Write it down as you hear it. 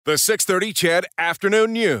The 6:30 CHED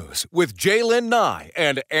Afternoon News with Jaylen Nye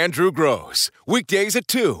and Andrew Gross. Weekdays at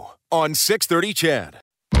 2 on 6:30 CHED.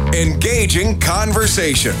 Engaging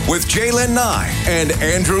conversation with Jaylen Nye and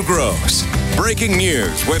Andrew Gross. Breaking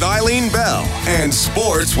news with Eileen Bell and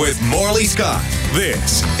sports with Morley Scott.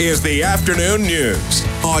 This is the Afternoon News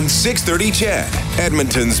on 6:30 CHED,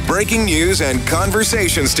 Edmonton's breaking news and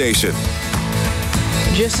conversation station.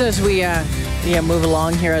 Just as we move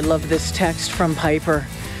along here, I love this text from Piper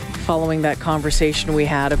following that conversation we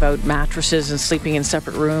had about mattresses and sleeping in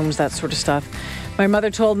separate rooms, that sort of stuff. My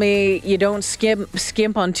mother told me you don't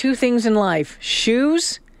skimp on two things in life,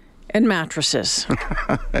 shoes and mattresses.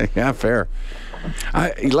 Yeah, fair.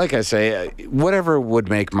 Like I say, whatever would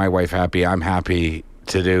make my wife happy, I'm happy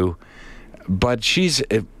to do. But she's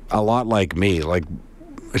a lot like me.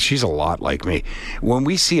 She's a lot like me. When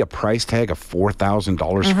we see a price tag of $4,000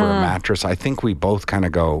 for a mattress, I think we both kind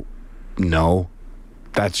of go, no,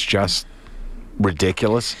 that's just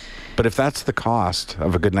ridiculous. But if that's the cost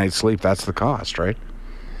of a good night's sleep, that's the cost, right?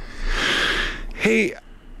 Hey,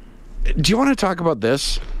 do you want to talk about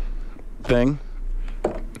this thing?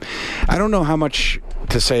 I don't know how much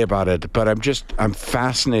to say about it, but I'm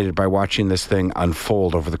fascinated by watching this thing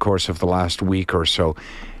unfold over the course of the last week or so.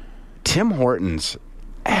 Tim Hortons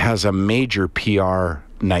has a major PR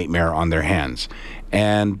nightmare on their hands.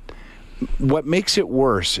 And what makes it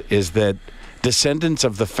worse is that descendants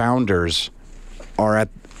of the founders are at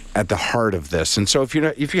the heart of this. And so if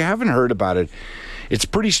you haven't heard about it, it's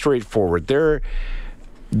pretty straightforward. They're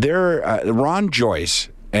Ron Joyce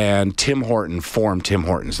and Tim Horton formed Tim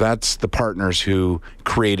Hortons. That's the partners who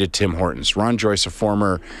created Tim Hortons. Ron Joyce, a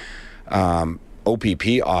former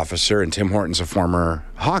OPP officer, and Tim Hortons, a former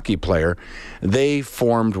hockey player. They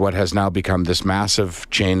formed what has now become this massive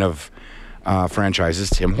chain of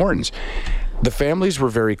franchises, Tim Hortons. The families were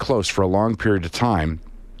very close for a long period of time,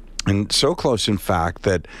 and so close, in fact,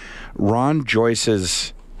 that Ron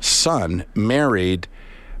Joyce's son married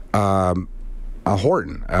a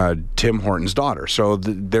Horton, Tim Horton's daughter. So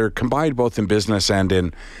they're combined both in business and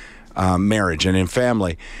in marriage and in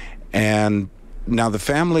family. And now the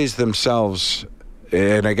families themselves,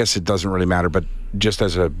 and I guess it doesn't really matter, but just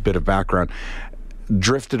as a bit of background,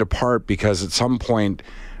 drifted apart because at some point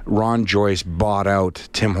Ron Joyce bought out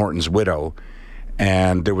Tim Horton's widow,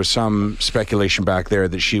 and there was some speculation back there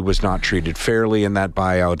that she was not treated fairly in that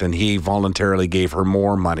buyout, and he voluntarily gave her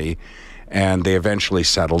more money, and they eventually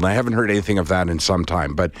settled. And I haven't heard anything of that in some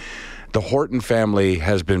time, but the Horton family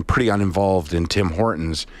has been pretty uninvolved in Tim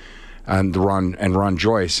Hortons and Ron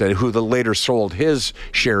Joyce, who later sold his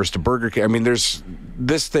shares to Burger King. I mean,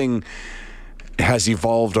 this thing has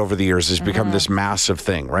evolved over the years, has become this massive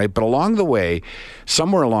thing, right? But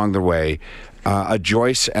somewhere along the way, a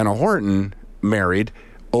Joyce and a Horton married,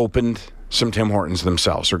 opened some Tim Hortons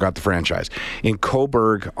themselves, or got the franchise in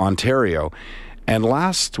Cobourg, Ontario. And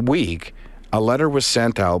last week, a letter was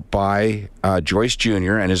sent out by Joyce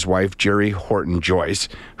Jr. and his wife, Jerry Horton Joyce,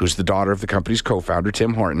 who's the daughter of the company's co-founder,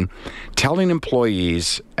 Tim Horton, telling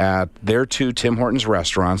employees at their two Tim Hortons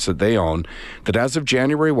restaurants that they own that as of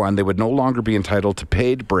January 1, they would no longer be entitled to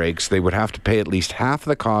paid breaks. They would have to pay at least half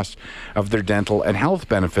the cost of their dental and health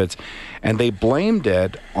benefits. And they blamed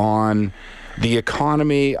it on the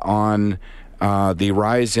economy, on the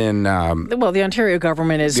rise in... the Ontario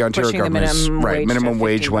government is pushing the minimum wage. Minimum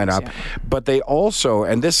wage went up. Yeah. But they also,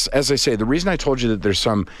 and this, as I say, the reason I told you that there's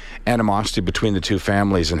some animosity between the two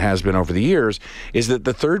families and has been over the years is that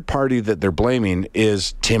the third party that they're blaming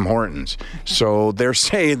is Tim Hortons. So they're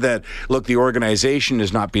saying that, look, the organization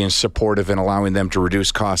is not being supportive in allowing them to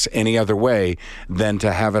reduce costs any other way than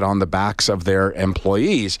to have it on the backs of their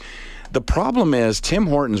employees. The problem is, Tim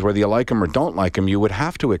Hortons, whether you like them or don't like them, you would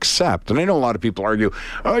have to accept, and I know a lot of people argue,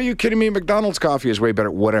 oh, are you kidding me? McDonald's coffee is way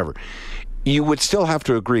better, whatever. You would still have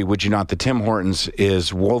to agree, would you not, that Tim Hortons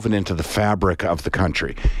is woven into the fabric of the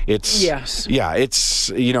country. Yes. Yeah, it's,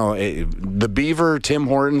 the Beaver, Tim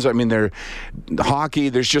Hortons, I mean, they're hockey,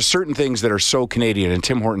 there's just certain things that are so Canadian, and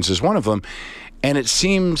Tim Hortons is one of them. And it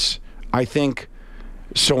seems, I think,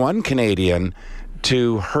 so un-Canadian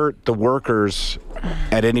to hurt the workers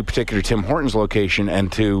at any particular Tim Hortons location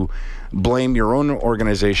and to blame your own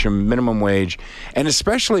organization, minimum wage, and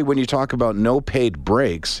especially when you talk about no paid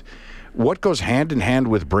breaks. What goes hand in hand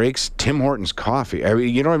with breaks? Tim Hortons coffee. I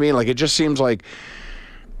mean, you know what I mean? Like, it just seems like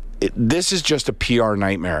this is just a PR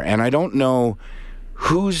nightmare, and I don't know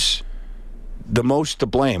who's the most to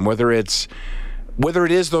blame, whether it's whether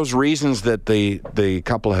it is those reasons that the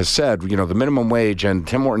couple has said, the minimum wage and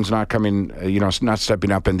Tim Hortons not coming, not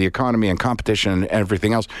stepping up in the economy and competition and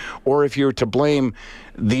everything else, or if you're to blame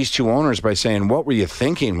these two owners by saying, what were you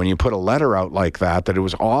thinking when you put a letter out like that it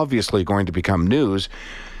was obviously going to become news?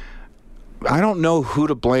 I don't know who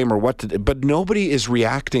to blame or what to, but nobody is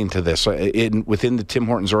reacting to this within the Tim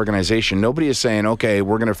Hortons organization. Nobody is saying, okay,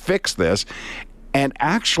 we're going to fix this. And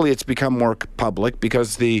actually, it's become more public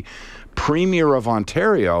because the Premier of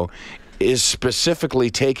Ontario is specifically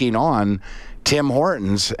taking on Tim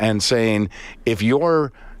Hortons and saying, if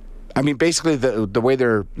you're, basically the way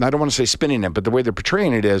they're, I don't want to say spinning it, but the way they're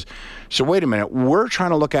portraying it is, so wait a minute, we're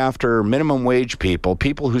trying to look after minimum wage people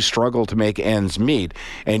who struggle to make ends meet,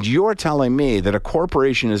 and you're telling me that a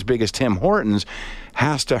corporation as big as Tim Hortons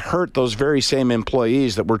has to hurt those very same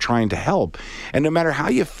employees that we're trying to help. And no matter how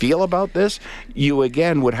you feel about this, you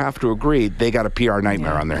again would have to agree they got a PR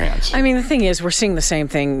nightmare on their hands. The thing is, we're seeing the same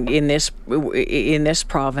thing in this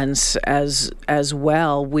province as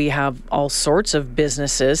well. We have all sorts of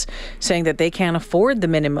businesses saying that they can't afford the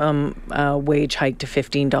minimum wage hike to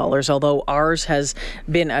 $15, although ours has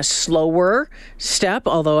been a slower step,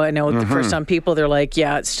 although I know for some people they're like,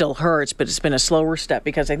 yeah, it still hurts, but it's been a slower step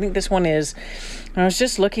because I think this one is, I was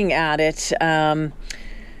just looking at it, up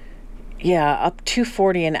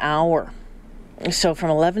 $2.40 an hour. So from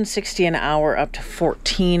 $11.60 an hour up to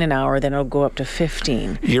 $14 an hour, then it'll go up to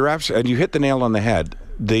 $15. You're absolutely, and you hit the nail on the head.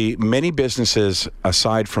 The many businesses,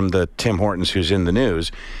 aside from the Tim Hortons who's in the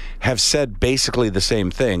news, have said basically the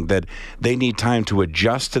same thing, that they need time to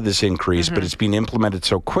adjust to this increase, but it's being implemented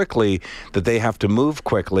so quickly that they have to move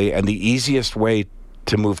quickly, and the easiest way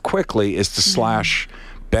to move quickly is to slash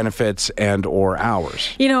benefits and or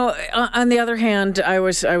hours. On the other hand, I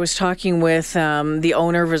was talking with the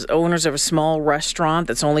owners of a small restaurant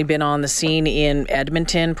that's only been on the scene in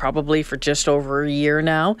Edmonton probably for just over a year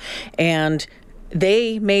now, and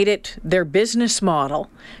they made it their business model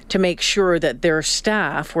to make sure that their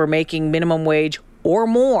staff were making minimum wage or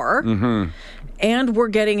more, and were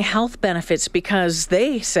getting health benefits, because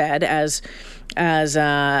they said, as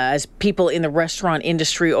people in the restaurant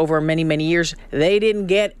industry over many, many years, they didn't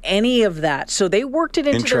get any of that. So they worked it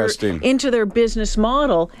into their business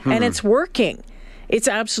model, and it's working. It's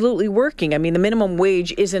absolutely working. The minimum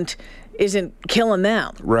wage isn't killing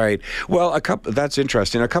them. Right. Well, that's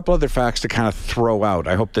interesting. A couple other facts to kind of throw out.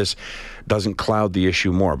 I hope this doesn't cloud the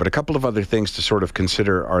issue more, but a couple of other things to sort of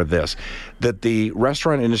consider are this, that the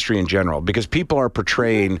restaurant industry in general, because people are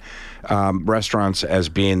portraying restaurants as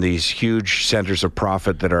being these huge centers of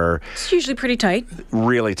profit that are... It's usually pretty tight.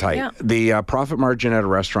 Really tight. Yeah. The profit margin at a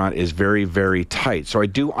restaurant is very, very tight. So I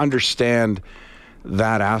do understand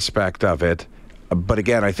that aspect of it. But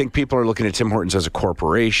again, I think people are looking at Tim Hortons as a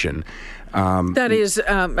corporation. That is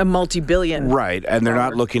a multi-billion. Right, and they're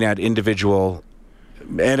not looking at individual...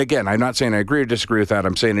 And again, I'm not saying I agree or disagree with that.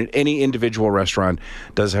 I'm saying that any individual restaurant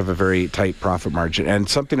does have a very tight profit margin. And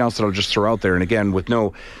something else that I'll just throw out there, and again, with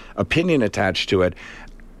no opinion attached to it,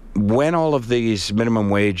 when all of these minimum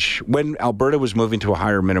wage, when Alberta was moving to a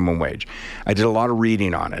higher minimum wage, I did a lot of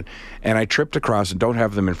reading on it. And I tripped across, and don't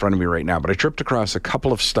have them in front of me right now, but I tripped across a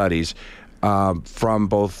couple of studies from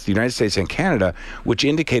both the United States and Canada, which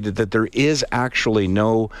indicated that there is actually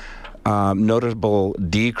no notable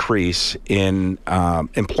decrease in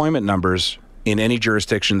employment numbers in any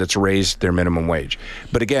jurisdiction that's raised their minimum wage.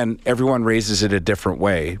 But again, everyone raises it a different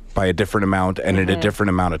way, by a different amount and at a different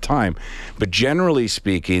amount of time. But generally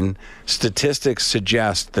speaking, statistics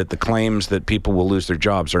suggest that the claims that people will lose their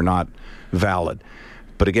jobs are not valid.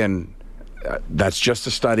 But again, that's just a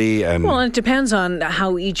study. And it depends on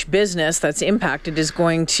how each business that's impacted is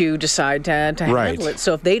going to decide to handle it.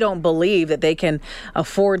 So if they don't believe that they can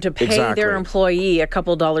afford to pay their employee a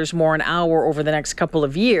couple $dollars more an hour over the next couple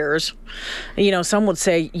of years, some would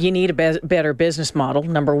say you need a better business model,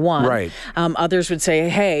 number one. Right. Others would say,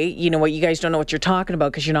 hey, you know what, you guys don't know what you're talking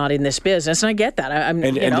about because you're not in this business. And I get that.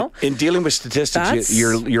 In dealing with statistics,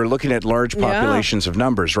 you're looking at large populations of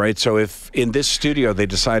numbers, right? So if in this studio they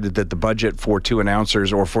decided that the budget for 2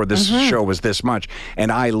 announcers or for this show was this much,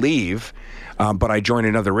 and I leave, but I join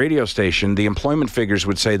another radio station, the employment figures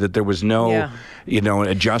would say that there was no,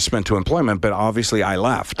 adjustment to employment, but obviously I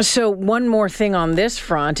left. So one more thing on this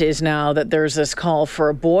front is now that there's this call for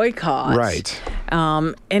a boycott. Right.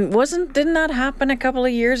 And didn't that happen a couple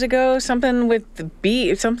of years ago? Something with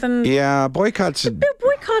something. Yeah, boycotts.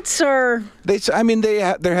 Boycotts are.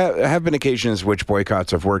 There have been occasions which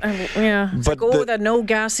boycotts have worked. It's the no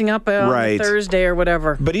gassing up on Thursday or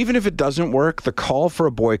whatever. But even if it doesn't work, the call for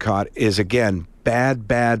a boycott is again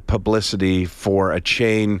bad publicity for a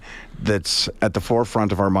chain that's at the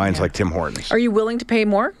forefront of our minds, like Tim Hortons. Are you willing to pay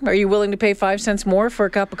more? Are you willing to pay 5 cents more for a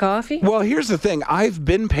cup of coffee? Well, here's the thing. I've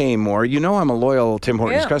been paying more. You know, I'm a loyal Tim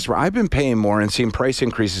Hortons customer. I've been paying more and seen price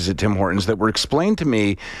increases at Tim Hortons that were explained to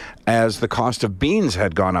me as the cost of beans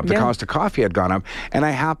had gone up, the cost of coffee had gone up, and I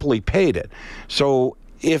happily paid it. So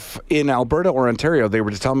if in Alberta or Ontario they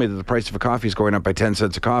were to tell me that the price of a coffee is going up by 10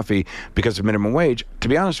 cents a coffee because of minimum wage, to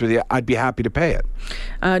be honest with you, I'd be happy to pay it.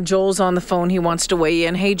 Joel's on the phone. He wants to weigh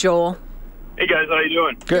in. Hey, Joel. Hey, guys. How you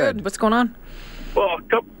doing? Good. What's going on? Well, a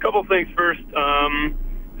couple things first.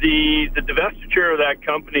 The divestiture of that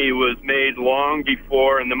company was made long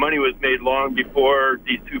before, and the money was made long before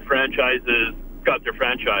these two franchises got their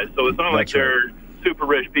franchise. So it's not like they're super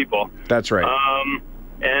rich people. That's right.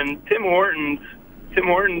 And Tim Hortons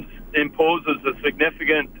imposes a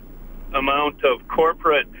significant amount of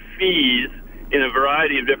corporate fees in a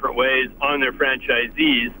variety of different ways on their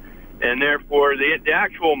franchisees, and therefore the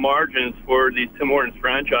actual margins for these Tim Hortons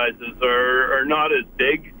franchises are not as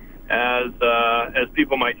big as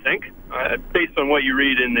people might think, based on what you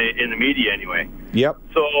read in the media anyway. Yep.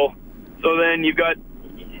 So then you've got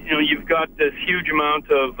this huge amount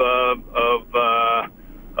of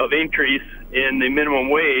increase in the minimum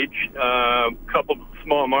wage, coupled with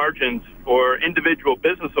small margins for individual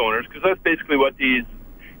business owners, because that's basically what these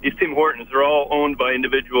Tim Hortons are all owned by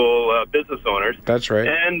individual business owners. That's right.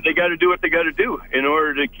 And they got to do what they got to do in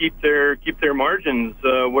order to keep their margins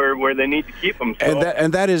where they need to keep them. So.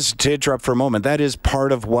 And that is, to interrupt for a moment, that is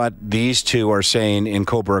part of what these two are saying in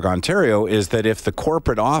Cobourg, Ontario, is that if the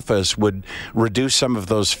corporate office would reduce some of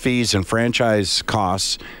those fees and franchise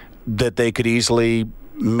costs, that they could easily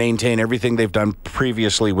maintain everything they've done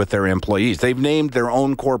previously with their employees. They've named their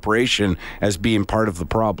own corporation as being part of the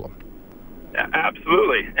problem.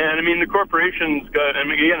 Absolutely. And I mean, the corporation's got, I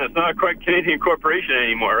mean, again, it's not a Canadian corporation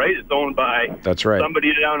anymore, right? It's owned by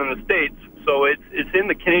somebody down in the States. So it's in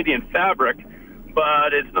the Canadian fabric,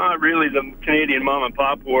 but it's not really the Canadian mom and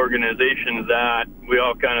pop organization that we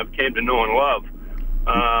all kind of came to know and love.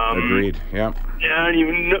 Agreed. Yeah.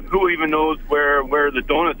 And who even knows where the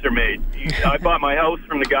donuts are made? I bought my house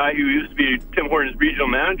from the guy who used to be Tim Hortons regional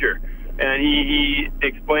manager, and he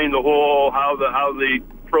explained the whole how the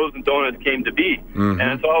frozen donuts came to be. Mm-hmm.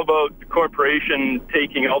 And it's all about the corporation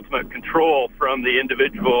taking ultimate control from the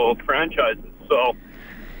individual franchises. So.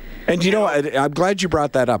 And you know, I'm glad you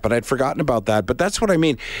brought that up, and I'd forgotten about that. But that's what I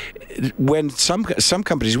mean. When some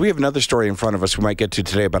companies, we have another story in front of us we might get to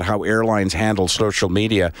today about how airlines handle social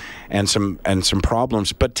media and some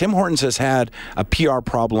problems. But Tim Hortons has had a PR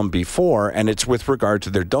problem before, and it's with regard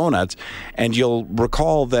to their donuts. And you'll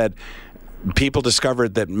recall that people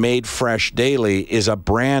discovered that Made Fresh Daily is a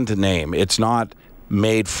brand name. It's not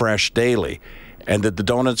Made Fresh Daily. And that the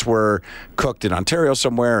donuts were cooked in Ontario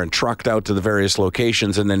somewhere and trucked out to the various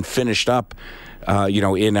locations and then finished up,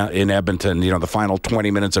 in Edmonton. The final 20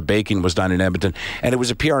 minutes of baking was done in Edmonton. And it was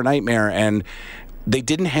a PR nightmare, and they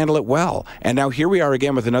didn't handle it well. And now here we are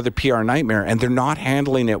again with another PR nightmare, and they're not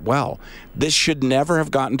handling it well. This should never have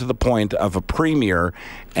gotten to the point of a premier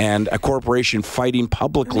and a corporation fighting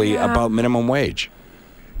publicly about minimum wage.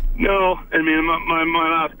 No, I mean, my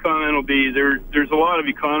last comment will be there's a lot of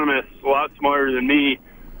economists, a lot smarter than me,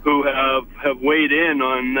 who have weighed in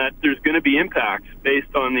on that there's going to be impacts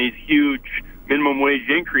based on these huge minimum wage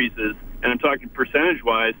increases, and I'm talking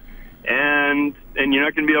percentage-wise, and you're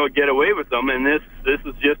not going to be able to get away with them, and this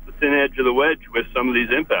is just the thin edge of the wedge with some of these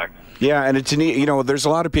impacts. Yeah, and it's there's a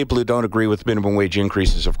lot of people who don't agree with minimum wage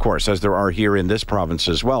increases, of course, as there are here in this province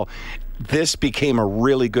as well. This became a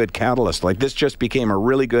really good catalyst. Like, this just became a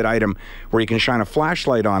really good item where you can shine a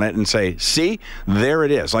flashlight on it and say, see, there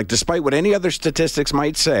it is. Like, despite what any other statistics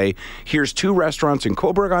might say, here's two restaurants in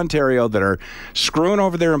Cobourg, Ontario that are screwing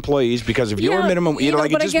over their employees because of your minimum. It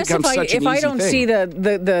just becomes such an easy thing. If I don't see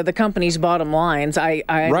the company's bottom lines,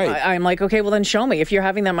 I'm like, okay, well then show me. If you're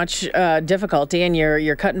having that much difficulty and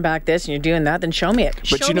you're cutting back this and you're doing that, then show me it.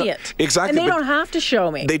 Show me it. Exactly. And they don't have to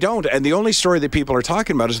show me. They don't. And the only story that people are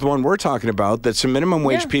talking about is the one we're talking about, that some minimum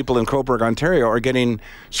wage people in Cobourg, Ontario are getting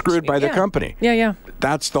screwed by their company. Yeah.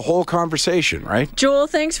 That's the whole conversation, right? Joel,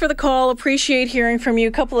 thanks for the call. Appreciate hearing from you.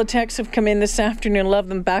 A couple of texts have come in this afternoon. Love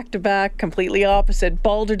them back to back. Completely opposite.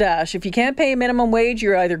 Balderdash. If you can't pay a minimum wage,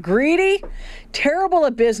 you're either greedy, terrible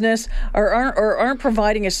at business, or aren't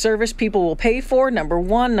providing a service people will pay for. Number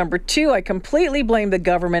one. Number two, I completely blame the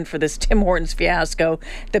government for this Tim Hortons fiasco.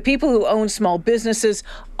 The people who own small businesses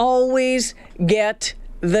always get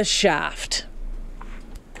the shaft.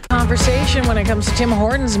 conversation when it comes to Tim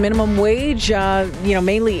Hortons minimum wage,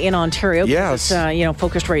 mainly in Ontario. Yes. It's,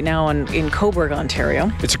 focused right now in Cobourg, Ontario.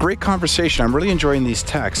 It's a great conversation. I'm really enjoying these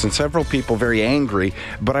texts, and several people very angry,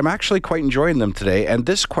 but I'm actually quite enjoying them today. And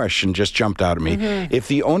this question just jumped out at me. If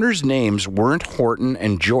the owners' names weren't Horton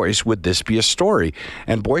and Joyce, would this be a story?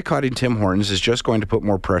 And boycotting Tim Hortons is just going to put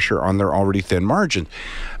more pressure on their already thin margin.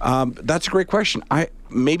 That's a great question.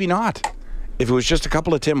 Maybe not. If it was just a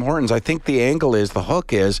couple of Tim Hortons, I think the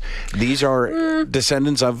hook is, these are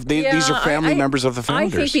descendants of, these are family members of the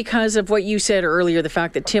founders. I think because of what you said earlier, the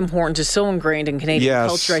fact that Tim Hortons is so ingrained in Canadian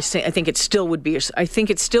culture, I think it still would be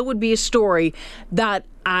a story that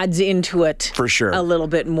adds into it for sure a little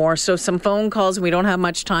bit more. So some phone calls, we don't have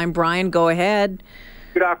much time. Brian, go ahead.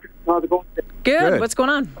 Good afternoon. How's it going? Good. What's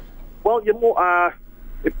going on? Well,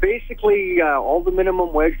 it basically all the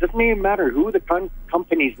minimum wage, doesn't even matter who the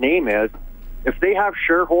company's name is. If they have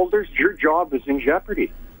shareholders, your job is in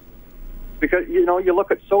jeopardy. Because, you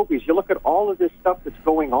look at Sobeys, you look at all of this stuff that's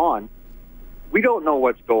going on. We don't know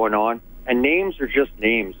what's going on, and names are just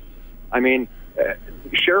names. I mean,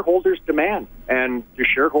 shareholders demand, and the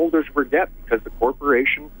shareholders were debt because the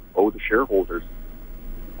corporation owe the shareholders.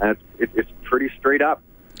 And it's pretty straight up.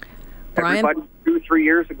 Brian? Everybody 2-3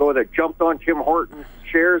 years ago that jumped on Tim Hortons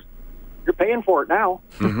shares, you're paying for it now.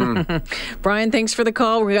 Brian, thanks for the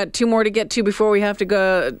call. We got two more to get to before we have to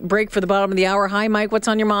go break for the bottom of the hour. Hi, Mike. What's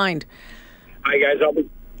on your mind? Hi, guys.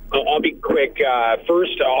 I'll be quick.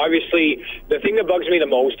 First, obviously, the thing that bugs me the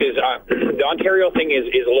most is the Ontario thing is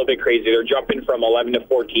a little bit crazy. They're jumping from 11 to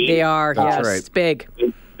 14. They are. Yes, right. It's big.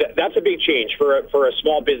 That's a big change for a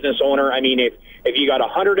small business owner. I mean, if you got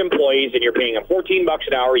 100 employees and you're paying them $14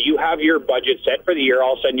 an hour, you have your budget set for the year.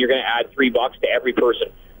 All of a sudden, you're going to add $3 to every person.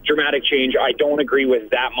 Dramatic change. I don't agree with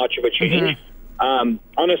that much of a change. On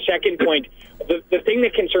a second point, the thing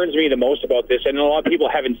that concerns me the most about this, and a lot of people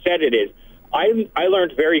haven't said it, is I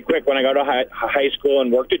learned very quick when I got to high school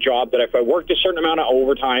and worked a job that if I worked a certain amount of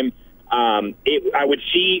overtime, I would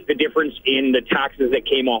see the difference in the taxes that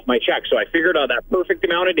came off my check. So I figured out that perfect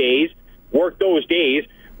amount of days, work those days.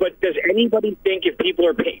 But does anybody think if people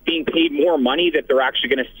are being paid more money that they're actually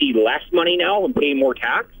going to see less money now and pay more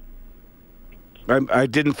tax? I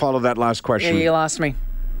didn't follow that last question. Yeah, you lost me.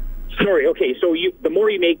 Sorry. Okay. So the more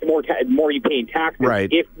you make, the more you pay in taxes.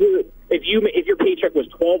 Right. If your paycheck was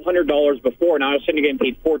 $1,200 before, now all of a sudden you're getting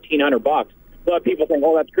paid $1,400. A lot of people think,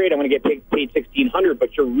 "Oh, that's great. I'm going to get paid $1,600,"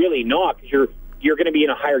 but you're really not because you're going to be in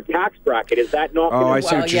a higher tax bracket. Is that not? Oh, I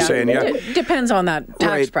see what you're saying. Yeah, it depends on that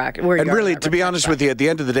tax bracket. Where and really, to be honest with you, at the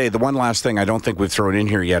end of the day, the one last thing I don't think we've thrown in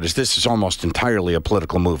here yet is this is almost entirely a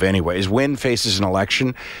political move. Anyways, Wynne faces an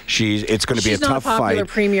election. It's going to be a tough fight. She's not a popular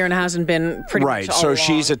premier and hasn't been pretty much all so along.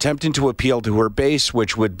 She's attempting to appeal to her base,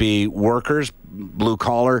 which would be workers, blue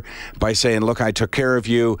collar, by saying, "Look, I took care of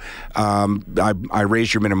you. I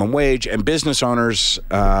raised your minimum wage," and business owners.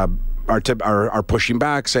 Are pushing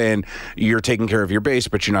back, saying you're taking care of your base,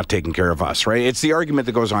 but you're not taking care of us, right? It's the argument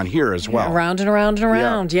that goes on here as well. Around and around and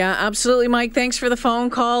around. Yeah, absolutely, Mike. Thanks for the phone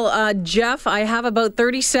call. Jeff, I have about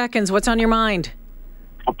 30 seconds. What's on your mind?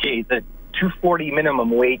 Okay, the $2.40 minimum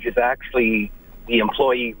wage is actually the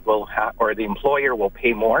employee will or the employer will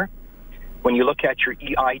pay more. When you look at your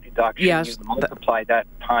EI deduction, you multiply that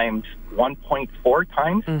times 1.4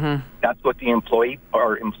 times. That's what the employee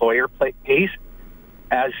or employer pays.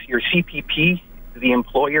 As your CPP, the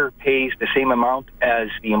employer pays the same amount as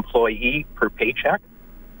the employee per paycheck.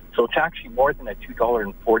 So it's actually more than a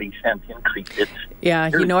 $2.40 increase. It's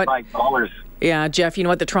you know what? $5. Yeah, Jeff, you know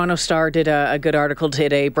what? The Toronto Star did a good article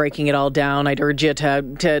today breaking it all down. I'd urge you to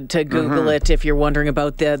Google it if you're wondering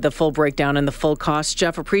about the full breakdown and the full cost.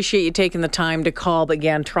 Jeff, appreciate you taking the time to call. But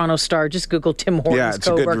again, Toronto Star, just Google Tim Hortons. Yeah, it's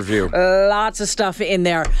a good review. Lots of stuff in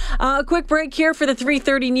there. A quick break here for the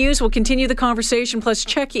 3:30 news. We'll continue the conversation, plus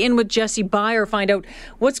check in with Jesse Byer, find out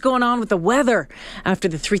what's going on with the weather after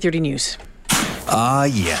the 3:30 news.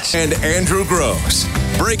 Yes. And Andrew Gross.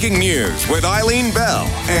 Breaking news with Eileen Bell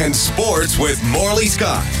and sports with Morley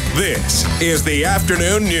Scott. This is the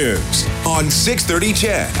Afternoon News on 630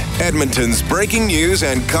 CHED, Edmonton's breaking news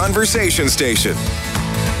and conversation station.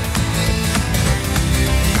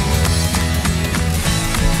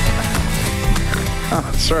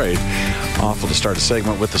 Sorry. Awful to start a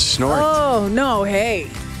segment with a snort. Oh, no. Hey,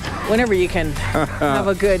 whenever you can have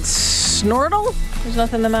a good snortle, there's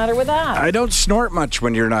nothing the matter with that. I don't snort much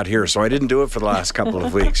when you're not here, so I didn't do it for the last couple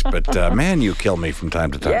of weeks. But, man, you kill me from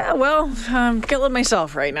time to time. Yeah, well, I'm killing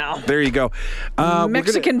myself right now. There you go.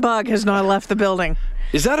 Mexican bug has not left the building.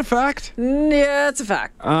 Is that a fact? Yeah, it's a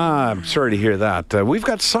fact. I'm sorry to hear that. We've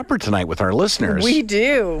got supper tonight with our listeners. We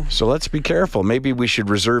do. So let's be careful. Maybe we should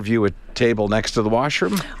reserve you a table next to the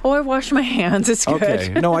washroom. Oh, I washed my hands. It's good. Okay.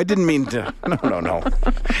 No, I didn't mean to. No.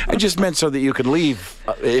 I just meant so that you could leave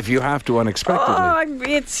if you have to unexpectedly. Oh,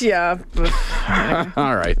 it's, yeah.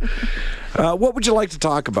 All right. What would you like to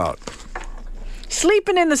talk about?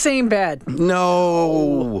 Sleeping in the same bed.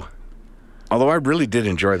 No. Although I really did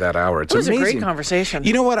enjoy that hour. It was amazing. a great conversation.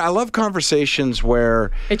 You know what? I love conversations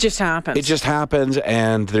where it just happens. It just happens,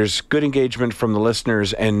 and there's good engagement from the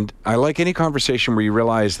listeners. And I like any conversation where you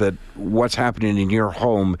realize that what's happening in your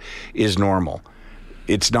home is normal.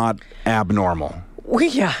 It's not abnormal. Well,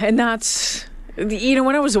 yeah, and that's... You know,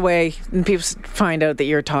 when I was away, and people find out that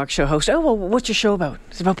you're a talk show host, oh, well, what's your show about?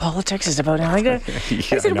 Is it about politics? Is it about anything?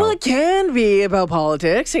 I said, well, it can be about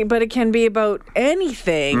politics, but it can be about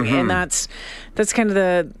anything. Mm-hmm. And that's kind of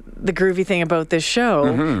the groovy thing about this show,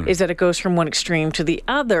 mm-hmm. is that it goes from one extreme to the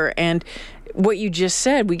other. And what you just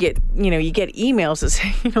said, you get emails that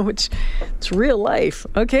say, it's real life.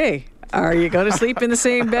 Okay. Are you going to sleep in the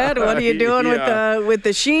same bed? What are you doing with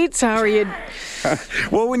the sheets? How are you?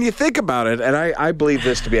 Well, when you think about it, and I believe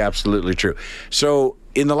this to be absolutely true. So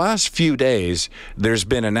in the last few days, there's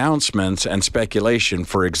been announcements and speculation,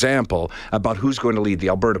 for example, about who's going to lead the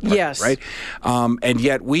Alberta Party, yes. right? And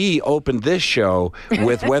yet we opened this show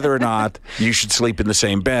with whether or not you should sleep in the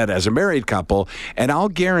same bed as a married couple. And I'll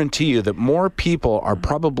guarantee you that more people are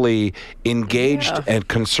probably engaged and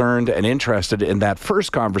concerned and interested in that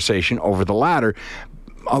first conversation over the latter.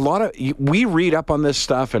 We read up on this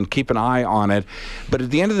stuff and keep an eye on it, but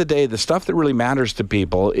at the end of the day, the stuff that really matters to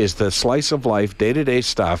people is the slice of life, day-to-day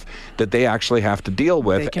stuff that they actually have to deal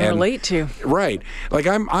with. They can relate to. Right. Like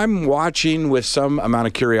I'm watching with some amount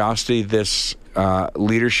of curiosity this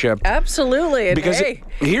leadership. Absolutely. And because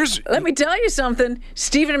let me tell you something.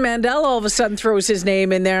 Stephen Mandel all of a sudden throws his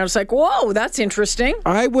name in there. I was like, whoa, that's interesting.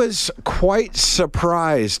 I was quite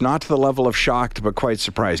surprised, not to the level of shocked, but quite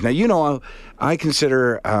surprised. Now, I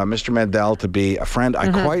consider Mr. Mandel to be a friend.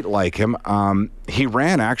 I quite like him. He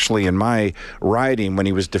ran actually in my riding when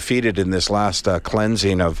he was defeated in this last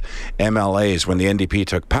cleansing of MLAs when the NDP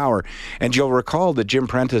took power. And you'll recall that Jim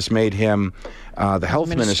Prentice made him the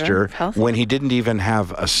health minister when he didn't even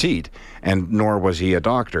have a seat, and nor was he a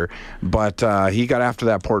doctor. But he got after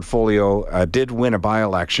that portfolio, did win a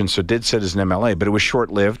by-election, so did sit as an MLA, but it was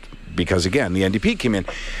short-lived because, again, the NDP came in.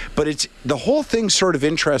 But the whole thing's sort of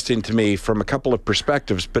interesting to me from a couple of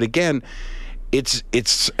perspectives. But again, it's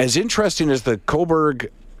as interesting as the Coburg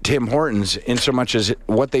Tim Hortons, in so much as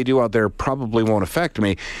what they do out there probably won't affect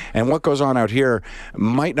me, and what goes on out here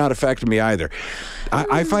might not affect me either.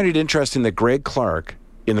 I find it interesting that Greg Clark,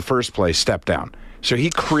 in the first place, stepped down. So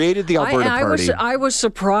he created the Alberta Party. I was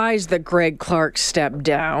surprised that Greg Clark stepped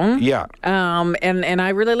down. Yeah. And I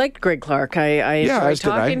really liked Greg Clark. I enjoyed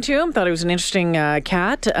talking to him. Thought he was an interesting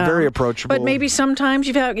cat. Very approachable. But maybe sometimes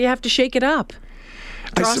you have to shake it up.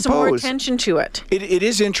 Draw some more attention to it. It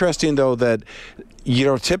is interesting, though, that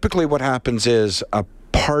typically what happens is a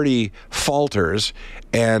party falters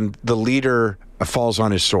and the leader falls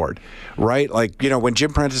on his sword, right? Like, when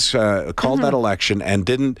Jim Prentice called that election and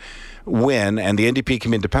didn't win and the NDP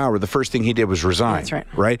came into power, the first thing he did was resign. That's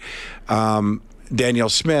right. Danielle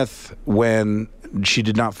Smith, when she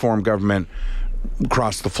did not form government,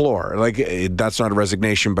 crossed the floor. Like, that's not a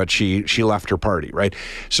resignation, but she left her party, right?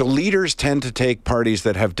 So leaders tend to take parties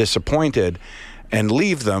that have disappointed and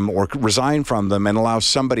leave them or resign from them and allow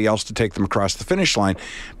somebody else to take them across the finish line.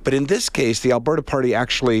 But in this case, the Alberta Party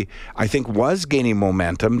actually, I think, was gaining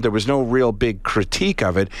momentum. There was no real big critique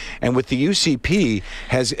of it. And with the UCP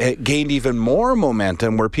has gained even more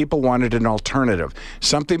momentum where people wanted an alternative,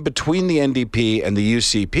 something between the NDP and the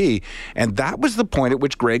UCP. And that was the point at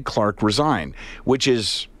which Greg Clark resigned, which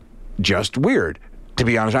is just weird. To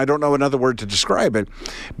be honest, I don't know another word to describe it.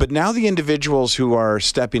 But now the individuals who are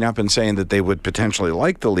stepping up and saying that they would potentially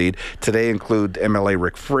like the lead today include MLA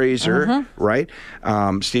Rick Fraser, right?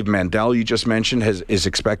 Stephen Mandel, you just mentioned, is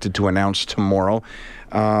expected to announce tomorrow.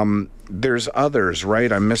 There's others, right?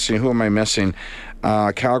 Who am I missing?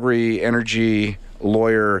 Calgary Energy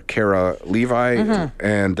lawyer Kara Levi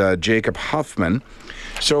and Jacob Huffman.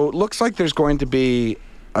 So it looks like there's going to be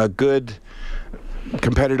a good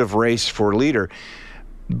competitive race for leader.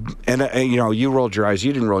 And, you rolled your eyes.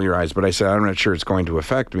 You didn't roll your eyes, but I said, I'm not sure it's going to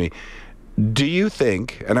affect me. Do you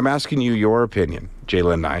think, and I'm asking you your opinion,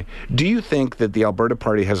 Jaylen and I, do you think that the Alberta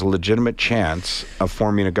Party has a legitimate chance of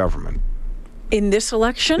forming a government? In this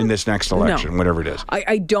election? In this next election, No. whatever it is.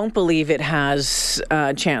 I don't believe it has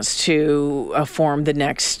a chance to form the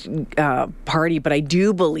next party, but I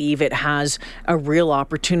do believe it has a real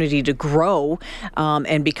opportunity to grow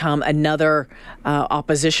and become another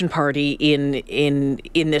opposition party in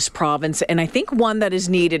this province. And I think one that is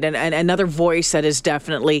needed, and another voice that is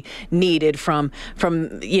definitely needed from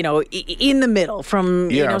in the middle, from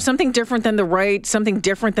something different than the right, something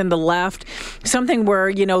different than the left, something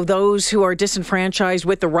where those who are disenfranchised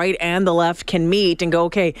with the right and the left can meet and go,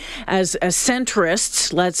 okay, as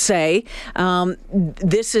centrists, let's say,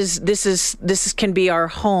 this can be our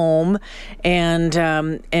home,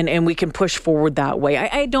 and we can push forward that way.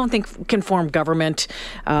 I don't think conform government.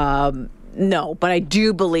 No, but I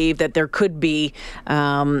do believe that there could be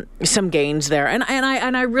some gains there, and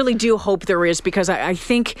I really do hope there is, because I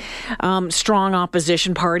think strong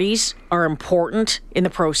opposition parties are important in the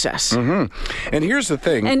process. Mm-hmm. And here's the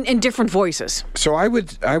thing, and different voices. So I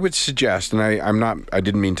would suggest, and I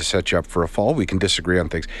didn't mean to set you up for a fall. We can disagree on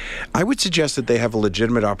things. I would suggest that they have a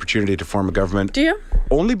legitimate opportunity to form a government. Do you?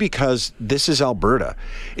 Only because this is Alberta.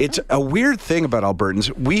 It's a weird thing about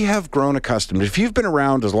Albertans. We have grown accustomed. If you've been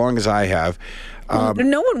around as long as I have.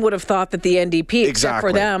 No one would have thought that the NDP, except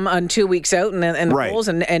for them, on 2 weeks out and the polls,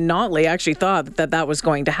 and Notley actually thought that was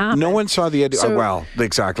going to happen. No one saw the NDP. Well,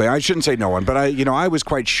 exactly. I shouldn't say no one, but I was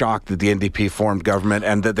quite shocked that the NDP formed government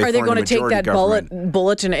and that they formed a majority government. Are they going to take that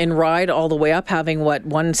bullet and ride all the way up, having what,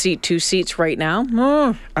 1 seat, 2 seats right now?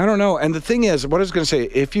 I don't know. And the thing is, what I was going to say,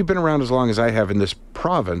 if you've been around as long as I have in this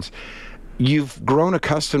province, you've grown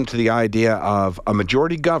accustomed to the idea of a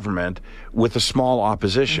majority government with a small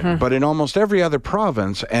opposition. Mm-hmm. But in almost every other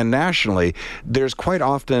province and nationally, there's quite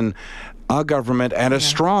often a government and a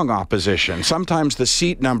strong opposition. Sometimes the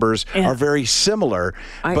seat numbers are very similar,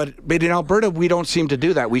 but in Alberta, we don't seem to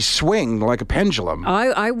do that. We swing like a pendulum.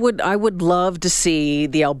 I would love to see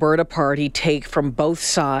the Alberta Party take from both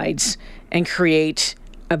sides and create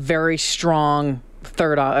a very strong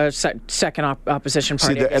second opposition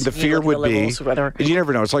party. And the fear would be, you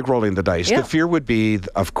never know, it's like rolling the dice. Yeah. The fear would be,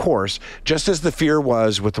 of course, just as the fear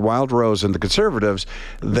was with the Wild Rose and the Conservatives,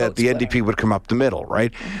 that the NDP would come up the middle,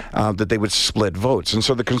 right? That they would split votes. And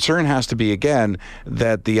so the concern has to be, again,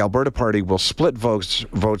 that the Alberta Party will split votes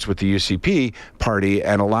with the UCP party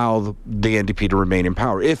and allow the NDP to remain in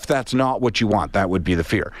power. If that's not what you want, that would be the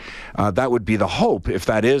fear. That would be the hope, if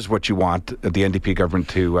that is what you want the NDP government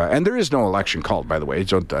to, and there is no election called, by the way. I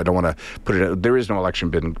don't want to put it out. There is no election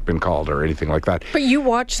been called or anything like that. But you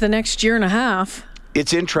watch the next year and a half.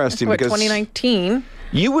 It's interesting because 2019.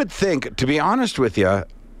 You would think, to be honest with you,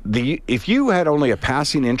 if you had only a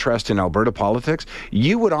passing interest in Alberta politics,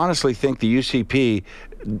 you would honestly think the UCP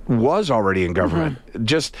was already in government. Mm-hmm.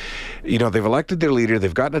 Just, they've elected their leader.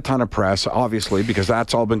 They've gotten a ton of press, obviously, because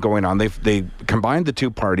that's all been going on. They combined the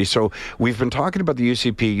two parties. So we've been talking about the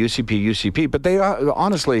UCP, but they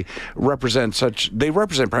honestly represent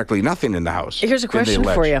practically nothing in the House. Here's a question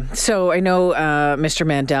for you. So I know Mr.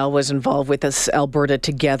 Mandel was involved with this Alberta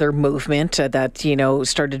Together movement that,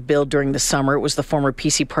 started to build during the summer. It was the former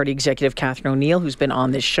PC Party executive, Catherine O'Neill, who's been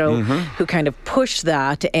on this show, who kind of pushed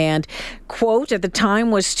that. And, quote, at the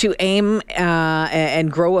time was to aim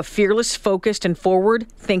and grow a fearless, focused, and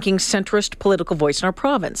forward-thinking centrist political voice in our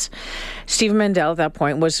province. Stephen Mandel, at that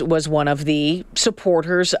point, was one of the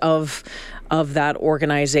supporters of that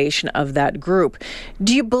organization, of that group.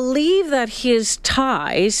 Do you believe that his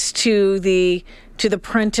ties to the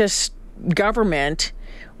Prentice government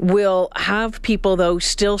will have people, though,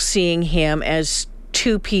 still seeing him as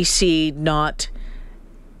too PC, not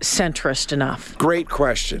centrist enough? Great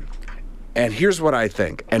question. And here's what I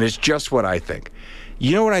think, and it's just what I think.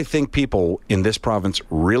 You know what I think people in this province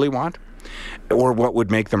really want? Or what would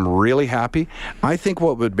make them really happy? I think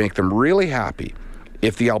what would make them really happy,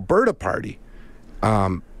 if the Alberta Party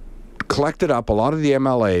collected up a lot of the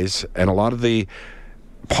MLAs and a lot of the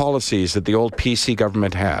policies that the old PC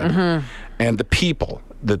government had, and the people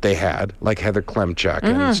that they had, like Heather Klemchuk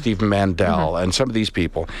and Stephen Mandel and some of these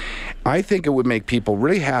people, I think it would make people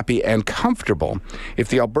really happy and comfortable if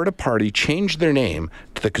the Alberta Party changed their name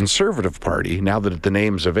to the Conservative Party, now that the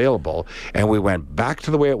name's available, and we went back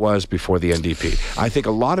to the way it was before the NDP. I think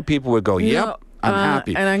a lot of people would go, yep, I'm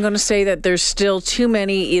happy. And I'm going to say that there's still too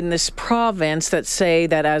many in this province that say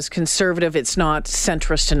that as Conservative, it's not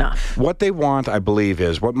centrist enough. What they want, I believe,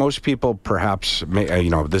 is what most people perhaps,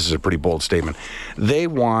 this is a pretty bold statement, they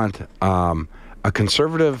want a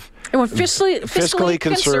conservative... They want fiscally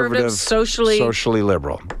conservative, socially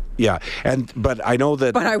liberal. Yeah, but I know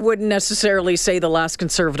that... But I wouldn't necessarily say the last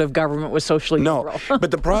Conservative government was socially liberal. No, but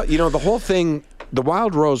the whole thing... the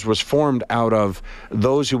Wild Rose was formed out of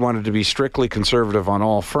those who wanted to be strictly conservative on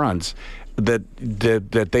all fronts, that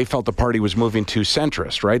they felt the party was moving too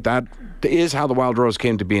centrist, right? That is how the Wild Rose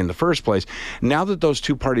came to be in the first place. Now that those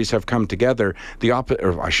two parties have come together,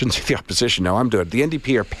 or I shouldn't say the opposition, no, I'm doing it. The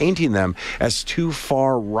NDP are painting them as too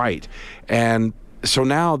far right. And so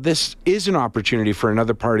now this is an opportunity for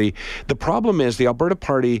another party. The problem is the Alberta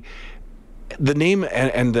Party, the name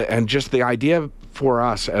and just the idea for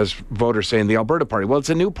us as voters saying the Alberta Party, well, it's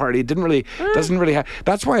a new party. It doesn't really have.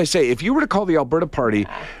 That's why I say if you were to call the Alberta Party,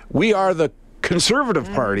 we are the Conservative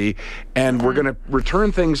Party, and we're going to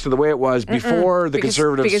return things to the way it was before the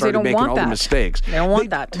Conservatives started making all the mistakes. They don't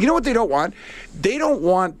want that. You know what they don't want? They don't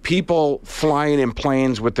want people flying in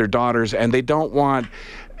planes with their daughters, and they don't want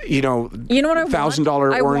what I want?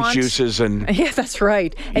 $1,000 orange juices and yeah, that's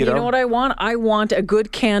right. And you know what I want? I want a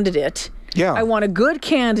good candidate. Yeah. I want a good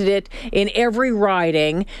candidate in every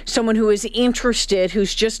riding, someone who is interested,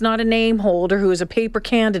 who's just not a name holder, who is a paper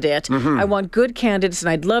candidate. Mm-hmm. I want good candidates, and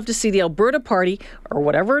I'd love to see the Alberta Party, or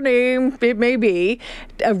whatever name it may be,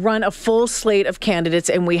 run a full slate of candidates,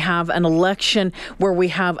 and we have an election where we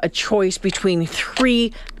have a choice between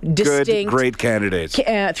three distinct, great candidates.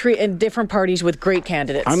 Three in different parties with great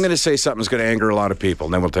candidates. I'm going to say something's going to anger a lot of people,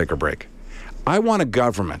 and then we'll take a break. I want a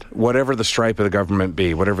government, whatever the stripe of the government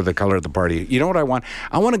be, whatever the color of the party. You know what I want?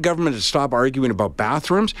 I want a government to stop arguing about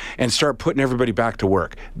bathrooms and start putting everybody back to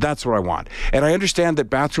work. That's what I want. And I understand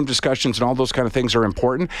that bathroom discussions and all those kind of things are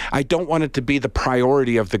important. I don't want it to be the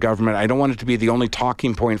priority of the government. I don't want it to be the only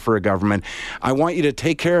talking point for a government. I want you to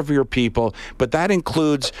take care of your people, but that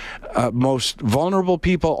includes most vulnerable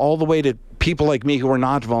people all the way to people like me who are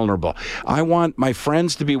not vulnerable. I want my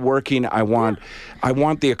friends to be working. I want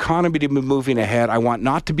the economy to be moving ahead. I want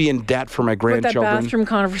not to be in debt for my grandchildren. But that bathroom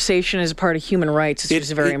conversation is a part of human rights. It's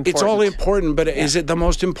just very important. It's all important, but is it the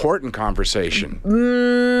most important conversation?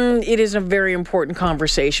 It is a very important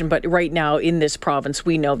conversation, but right now in this province,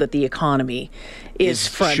 we know that the economy is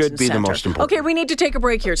front and center. Should be the most important. Okay, we need to take a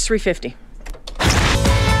break here. It's 3:50.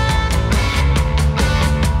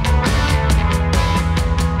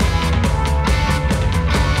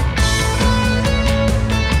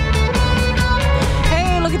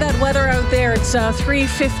 Weather out there. It's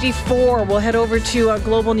 3:54. We'll head over to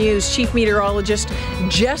Global News Chief Meteorologist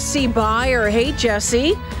Jesse Beyer. Hey,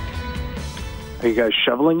 Jesse. Are you guys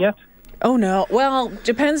shoveling yet? Oh, no. Well,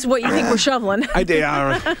 depends what you think we're shoveling.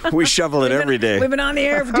 We shovel it every day. We've been on the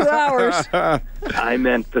air for 2 hours. I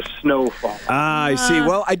meant the snowfall. I see.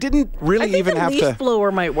 Well, I didn't really even have to... I think the leaf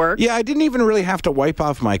blower might work. Yeah, I didn't even really have to wipe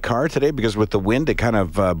off my car today because with the wind, it kind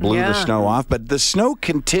of blew the snow off. But the snow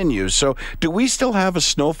continues. So do we still have a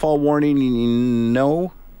snowfall warning?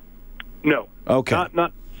 No? No. Okay.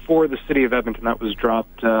 Not for the city of Edmonton. That was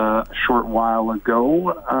dropped a short while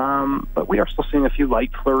ago. But we are still seeing a few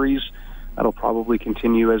light flurries. That'll probably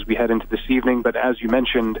continue as we head into this evening. But as you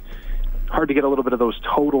mentioned, hard to get a little bit of those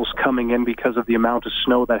totals coming in because of the amount of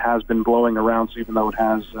snow that has been blowing around. So even though it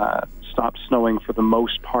has stopped snowing for the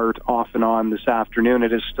most part off and on this afternoon,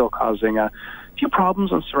 it is still causing a few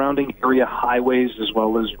problems on surrounding area highways as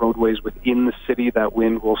well as roadways within the city. That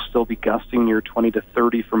wind will still be gusting near 20 to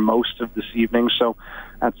 30 for most of this evening. So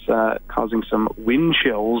that's causing some wind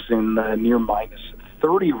chills in the near minus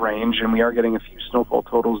 30 range, and we are getting a few snowfall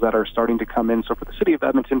totals that are starting to come in. So for the city of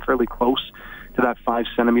Edmonton, fairly close to that 5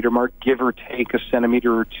 centimeter mark, give or take a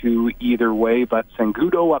centimeter or two either way. But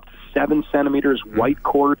Sangudo up to 7 centimeters,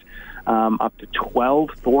 Whitecourt up to 12,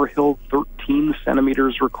 Thorhill 13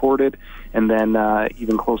 centimeters recorded, and then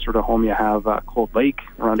even closer to home you have Cold Lake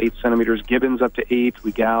around 8 centimeters, Gibbons up to 8,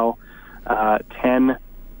 Wegal 10,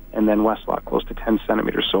 and then Westlock close to 10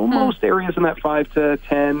 centimeters. So most areas in that 5 to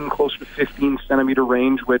 10, closer to 15 centimeter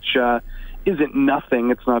range, which isn't nothing.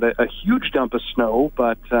 It's not a huge dump of snow,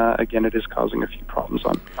 but again, it is causing a few problems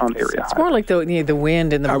on area. It's more like the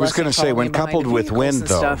wind and the... I was going to say, when coupled with wind,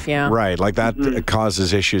 though, stuff, right, like that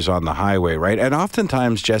causes issues on the highway, right? And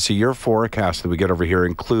oftentimes, Jesse, your forecast that we get over here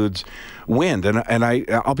includes wind, and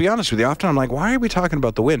I'll be honest with you, often I'm like, why are we talking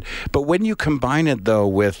about the wind? But when you combine it, though,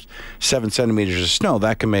 with 7 centimeters of snow,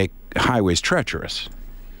 that can make highways treacherous.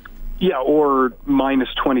 Yeah, or minus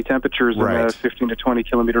 20 temperatures right. and a 15 to 20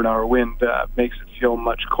 kilometer an hour wind makes it feel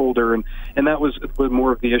much colder. And that was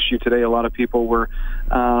more of the issue today. A lot of people were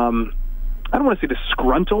I don't want to say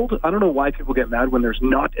disgruntled. I don't know why people get mad when there's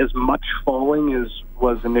not as much falling as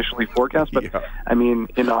was initially forecast. But, I mean,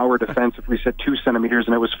 in our defense, if we said 2 centimeters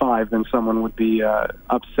and it was 5, then someone would be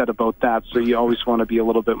upset about that. So you always want to be a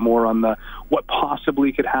little bit more on the what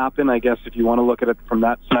possibly could happen. I guess if you want to look at it from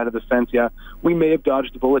that side of the fence, we may have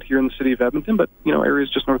dodged a bullet here in the city of Edmonton, but, areas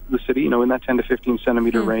just north of the city, in that 10 to 15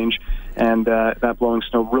 centimeter range. And that blowing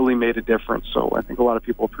snow really made a difference. So I think a lot of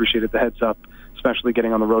people appreciated the heads up, especially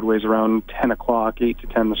getting on the roadways around 10 o'clock, 8 to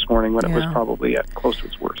 10 this morning when it was probably close to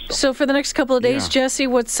its worst. So for the next couple of days, Jesse,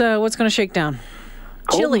 what's going to shake down?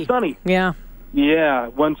 Cold Chilly. and sunny. Yeah. Yeah,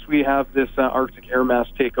 once we have this Arctic air mass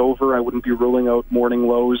take over, I wouldn't be ruling out morning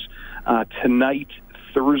lows tonight,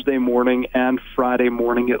 Thursday morning, and Friday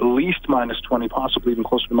morning, at least minus 20, possibly even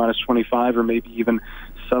closer to minus 25, or maybe even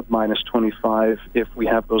sub-minus 25 if we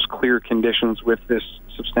have those clear conditions with this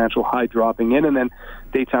substantial high dropping in. And then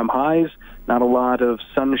daytime highs, not a lot of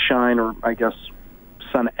sunshine or, I guess,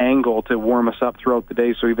 sun angle to warm us up throughout the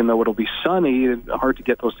day. So even though it'll be sunny, it's hard to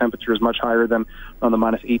get those temperatures much higher than on the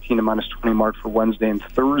minus 18 and minus 20 mark for Wednesday and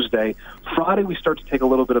Thursday. Friday, we start to take a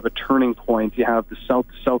little bit of a turning point. You have the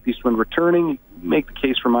southeast wind returning. You make the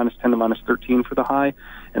case for minus 10 to minus 13 for the high.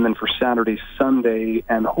 And then for Saturday, Sunday,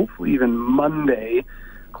 and hopefully even Monday,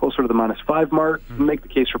 closer to the minus 5 mark, make the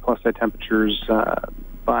case for plus high temperatures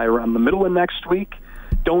by around the middle of next week.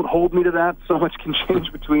 Don't hold me to that. So much can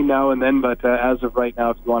change between now and then. But as of right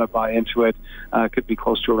now, if you want to buy into it, could be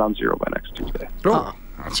close to around 0 by next Tuesday. Oh,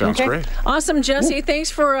 that sounds great. Awesome, Jesse. Ooh.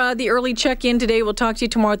 Thanks for the early check-in today. We'll talk to you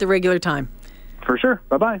tomorrow at the regular time. For sure.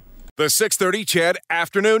 Bye-bye. The 6:30 CHED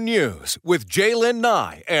Afternoon News with Jaylen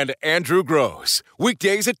Nye and Andrew Gross.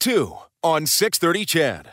 Weekdays at 2 on 6:30 CHED.